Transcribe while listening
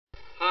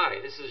Hi,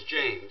 this is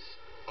James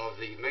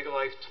of the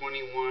Megalife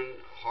 21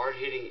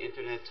 hard-hitting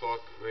internet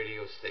talk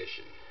radio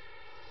station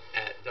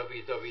at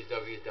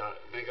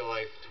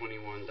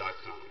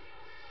www.megalife21.com.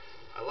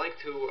 I'd like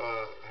to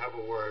have a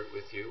word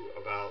with you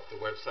about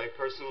the website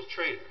Personal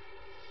Trainer.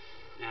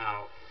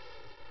 Now,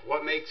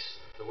 what makes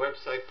the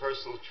website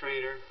Personal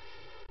Trainer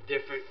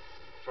different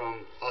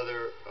from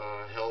other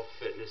health,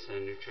 fitness,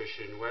 and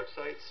nutrition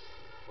websites?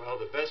 Well,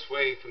 the best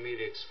way for me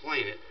to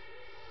explain it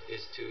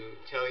is to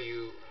tell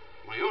you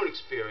my own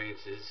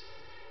experiences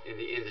in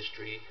the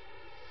industry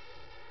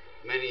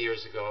many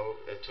years ago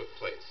that took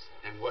place,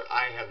 and what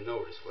I have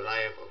noticed, what I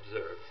have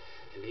observed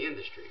in the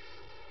industry.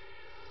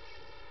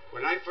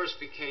 When I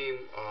first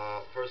became a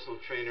personal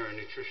trainer and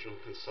nutritional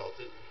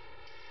consultant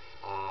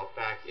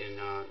back in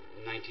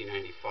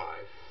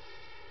 1995,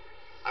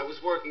 I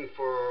was working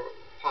for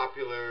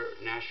popular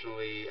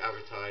nationally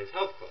advertised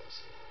health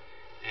clubs,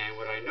 and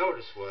what I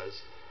noticed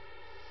was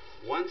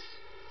once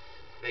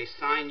they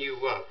sign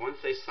you up, once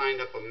they signed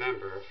up a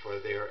member for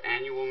their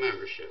annual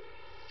membership,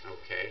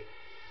 okay,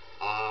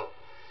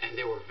 and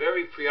they were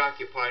very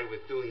preoccupied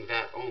with doing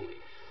that only.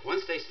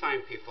 Once they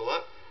sign people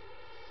up,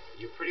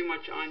 you're pretty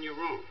much on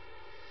your own.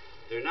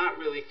 They're not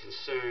really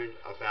concerned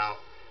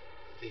about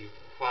the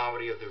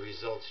quality of the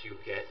results you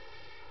get,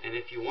 and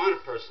if you want a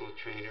personal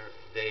trainer,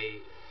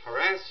 they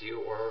harass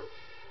you or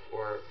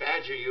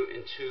badger you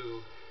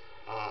into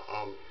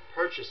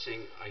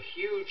purchasing a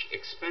huge,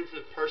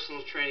 expensive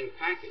personal training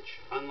package.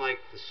 Unlike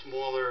the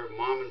smaller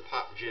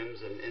mom-and-pop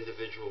gyms and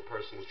individual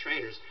personal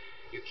trainers,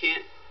 you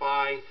can't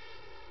buy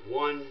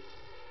one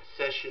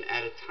session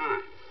at a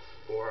time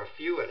or a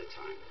few at a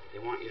time. They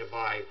want you to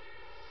buy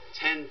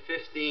 10,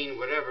 15,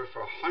 whatever,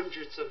 for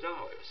hundreds of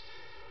dollars.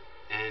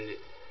 And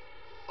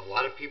a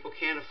lot of people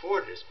can't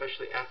afford it,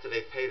 especially after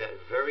they pay that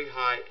very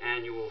high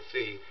annual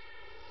fee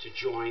to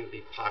join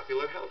the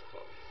popular health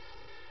club.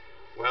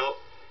 Well,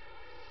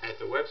 at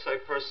the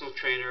website Personal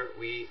Trainer,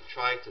 we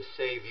try to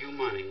save you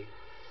money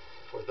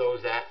for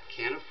those that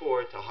can't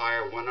afford to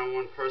hire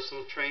one-on-one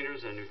personal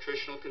trainers and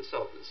nutritional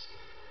consultants.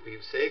 We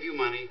save you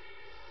money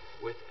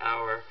with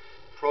our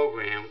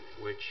program,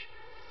 which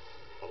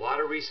a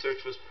lot of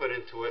research was put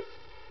into it.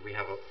 We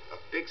have a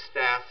big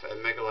staff at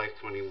Megalife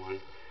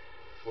 21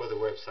 for the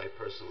website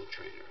Personal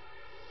Trainer,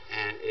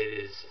 and it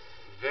is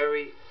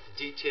very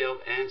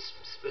detailed and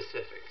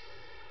specific.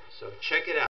 So check it out.